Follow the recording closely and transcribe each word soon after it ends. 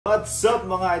What's up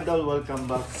mga idol?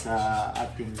 Welcome back sa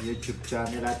ating YouTube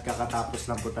channel at kakatapos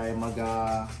lang po tayo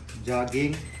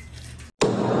mag-jogging.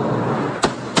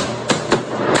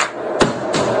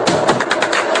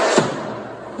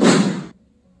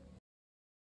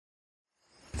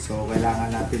 So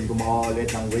kailangan natin gumawa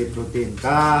ulit ng whey protein.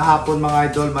 Kahapon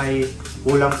mga idol may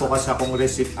kulang po kasi akong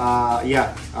recipe,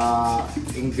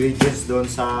 ingredients doon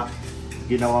sa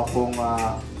ginawa kong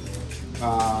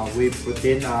whey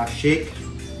protein shake.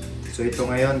 So ito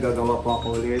ngayon gagawa po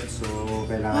ako ulit. So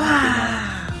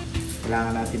kailangan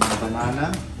natin ng banana.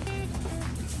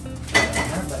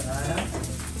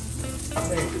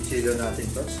 Okay, kutsilo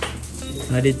natin to.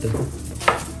 Na dito.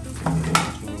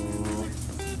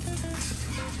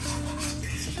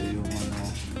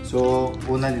 So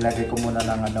una nilagay ko muna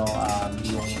ng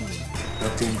yung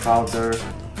protein powder.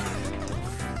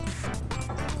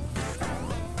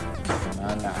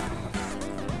 Banana.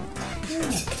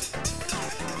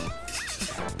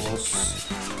 Tapos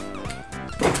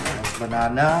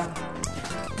banana.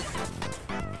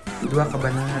 Dua ka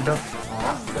banana, Dok.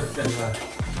 Dua.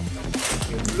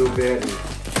 Yung blueberry.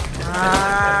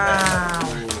 Wow!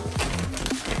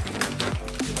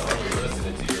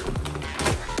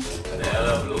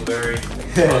 Blueberry.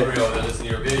 Hungry over to listen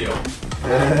to your video.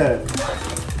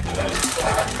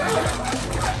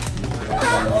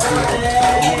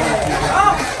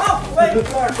 Wait,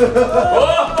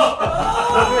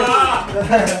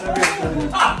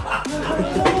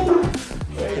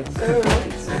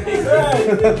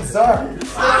 Sorry.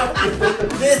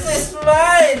 this is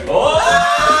mine! Oh!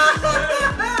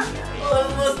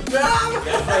 Almost done!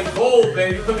 That's like gold,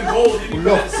 baby. Look at gold. You can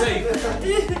put that safe.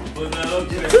 But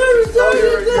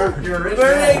You're rich.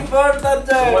 Very important,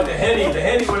 sir! what the Henny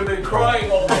would have been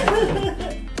crying all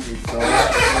day.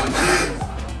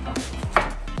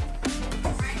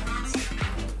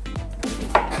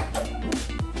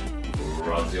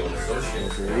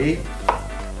 Okay.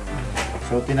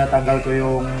 So tinatanggal ko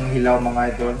yung hilaw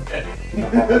mga idol.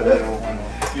 Tinatanggal ko yung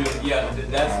You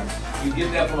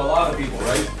get that from a lot of people,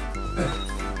 right?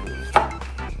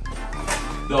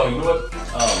 No, you know what?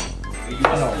 You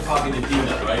must be talking to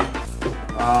Dina, right?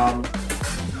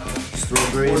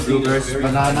 Strawberry, blueberries,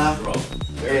 banana.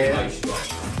 Very nice straw.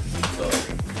 So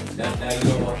now you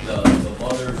know what the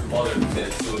mother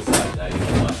committed suicide. Now you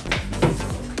know what.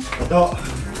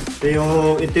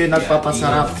 Ito yung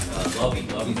nagpapasarap. Lovey's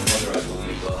mother, I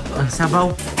believe. Ang sabaw.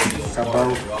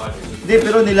 Sabaw. Hindi,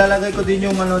 pero nilalagay ko din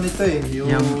yung nito eh.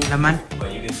 Yung laman.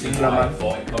 But you can see Yung how laman.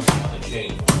 it comes on the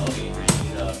chain. Lovey,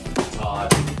 Regina,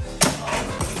 Todd.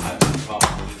 I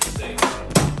probably the same.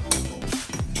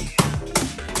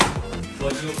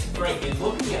 But Frank, in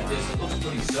looking at this, it looks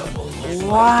pretty simple. It looks like we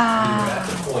were at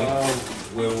the point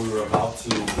where we were about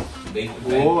to make the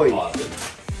bank deposit.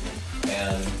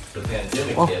 And the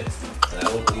pandemic hit, and I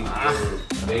don't believe we ever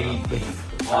made the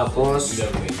deposit. We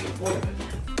never made the appointment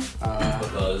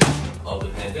because of the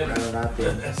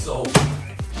pandemic.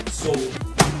 So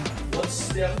what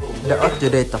step will Daot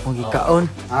jud akong gikaon.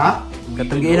 Ha?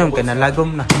 Katong giinom ka na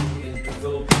lagom na. in the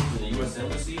Philippines, in the U.S.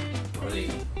 Embassy, are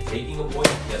they taking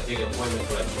appointments? Yeah, taking appointments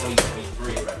for like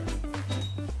 2023, right?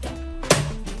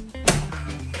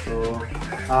 So,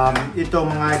 ito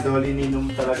mga idol,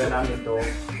 ininom talaga namin ito.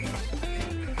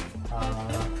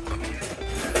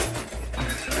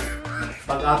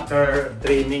 Pag after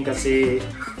training kasi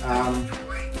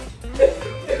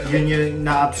yun yung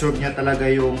na-absorb niya talaga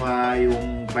yung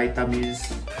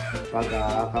vitamins pag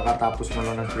kakatapos mo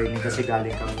lang ng training kasi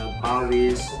galing kang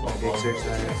nagpawis,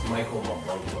 nag-exercise.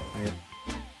 Ayun.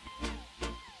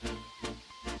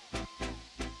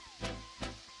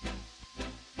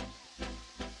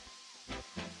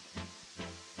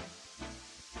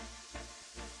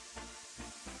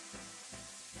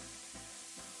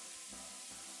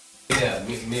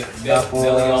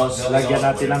 Tapos lagyan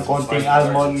natin ng konting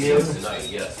almond milk.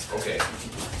 Yes, okay.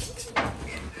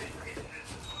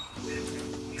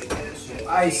 So,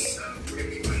 ice.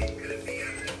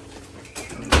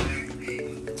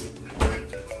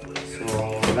 So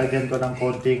lagyan ko ng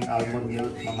konting almond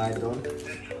milk mga idol.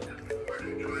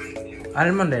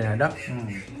 Almond din na, Dok.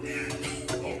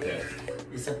 Okay.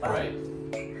 Isa pa. Right.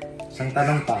 Isang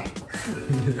tanong pa.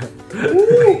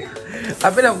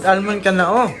 Abi lang almond ka na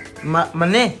oh.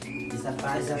 Mane.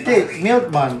 Hindi, milk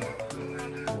man.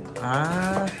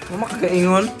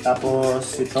 Makakaingon.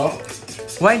 Tapos ito.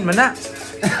 Wine man na.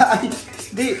 Ay,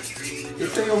 di.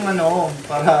 Ito yung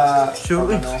para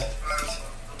Sure. pag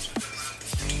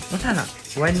Masa na?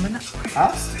 Wine man na. Ha?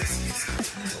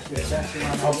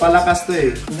 O, palakas to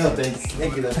eh. No, thanks.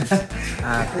 Thank you.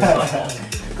 Ah,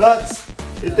 Coach,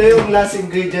 Ito yung last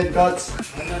ingredient, Coach.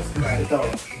 Ito.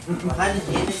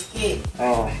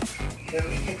 Oh.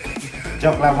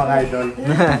 Joke lang mga idol.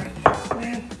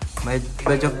 May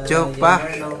joke pa.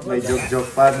 May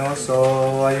joke pa, no? So,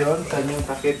 ayun. Saan yung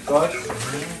takip, Coach?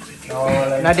 So,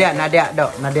 Nadia do.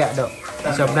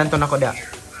 Sobran to na ko da.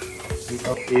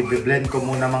 Dito, i-blend ko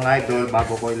muna mga idol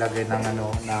bago ko ilagay ng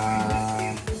na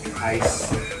ice.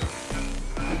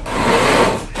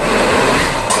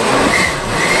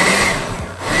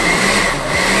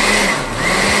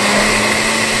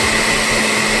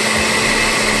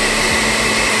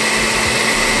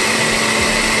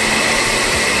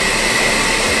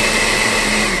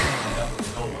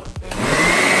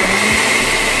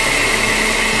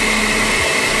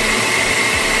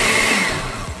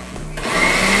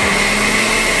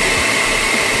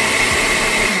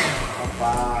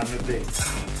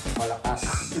 Malakas.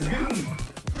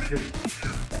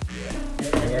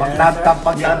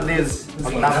 Pag-thumbnails.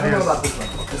 Pag-thumbnails.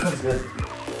 This one's good.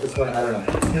 This one, I don't know.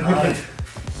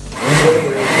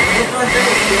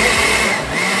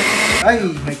 Ay,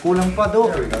 may kulang pa do.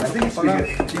 I think it's pretty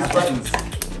good. These buttons.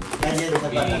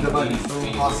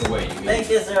 Thank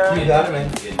you, sir. You got it, man.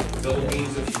 In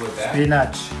Philippines, if you went back,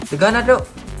 Spinach. Tiga na do.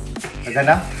 Taga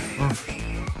na?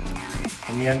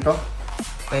 Aniyan to?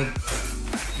 Pag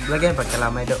lagyan pag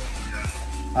kalamay do.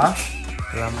 Ha?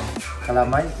 Kalamay.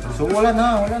 Kalamay? So wala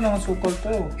na ang sukol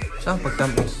to. Saan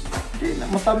pagtamis? Hindi,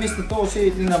 matamis na to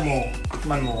kasi tingnan mo.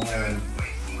 Tikman mo ngayon.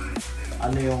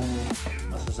 Ano yung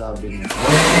masasabi mo?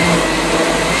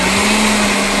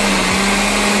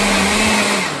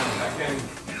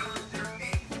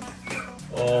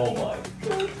 oh my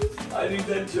god, I need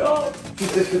that job.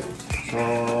 So,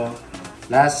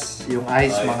 last yung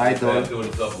ice mga idol. I'm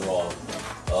doing something wrong.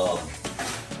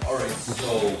 All right,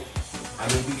 so I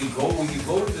mean we could go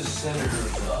to the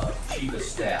senator's chief of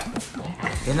staff.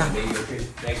 Yan na. Maybe okay.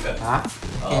 Thanks, man. Ha?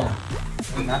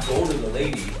 We could go to the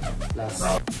lady. Last.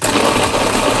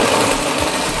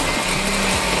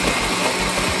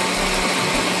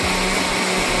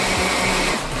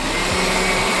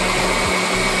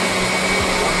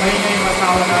 May na yung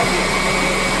masawa natin.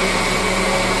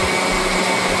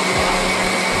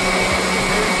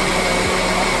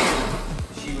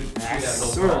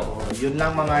 Sir, yun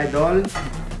lang mga idol.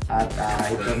 At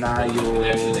ito na yung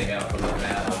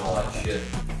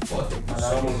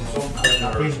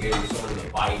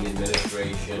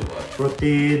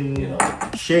protein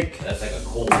shake. That's like a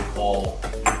cold call.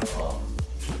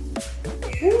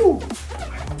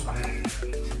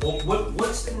 Well,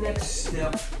 what's the next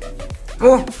step?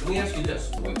 Oh! Let me ask you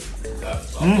this.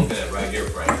 I'm looking at it right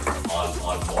here, Frank. On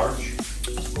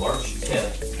March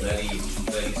 10th, Letty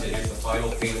said, here's the final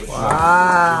payment.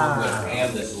 Wow.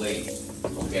 And this lady.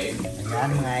 Okay? Yan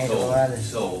mga idol.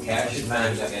 So cash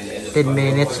advance and 10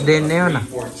 minutes din na yun, ah.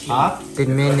 Ha? 10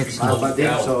 minutes na. Ba din?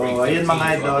 So, ayun mga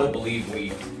idol.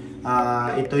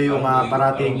 Ito yung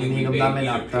parating ininom namin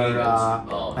after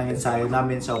ng ensayo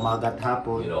namin sa umaga at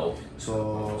hapon. So,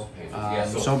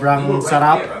 sobrang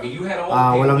sarap.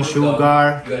 Walang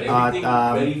sugar. At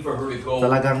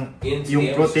talagang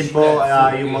yung protein po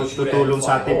yung magtutulong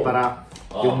sa atin para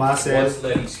yung muscle.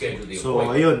 So,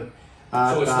 ayun.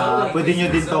 At pwede nyo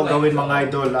din to gawin mga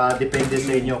idol. Depende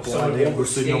sa inyo kung ano yung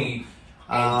gusto nyo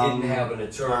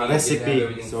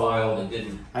recipe. So,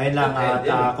 ayun lang. At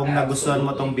kung nagustuhan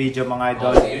mo tong video mga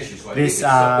idol, please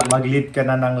mag-leave ka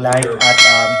na ng like at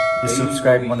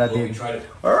subscribe mo na din.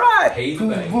 Alright!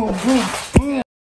 Boom, boom, boom, boom.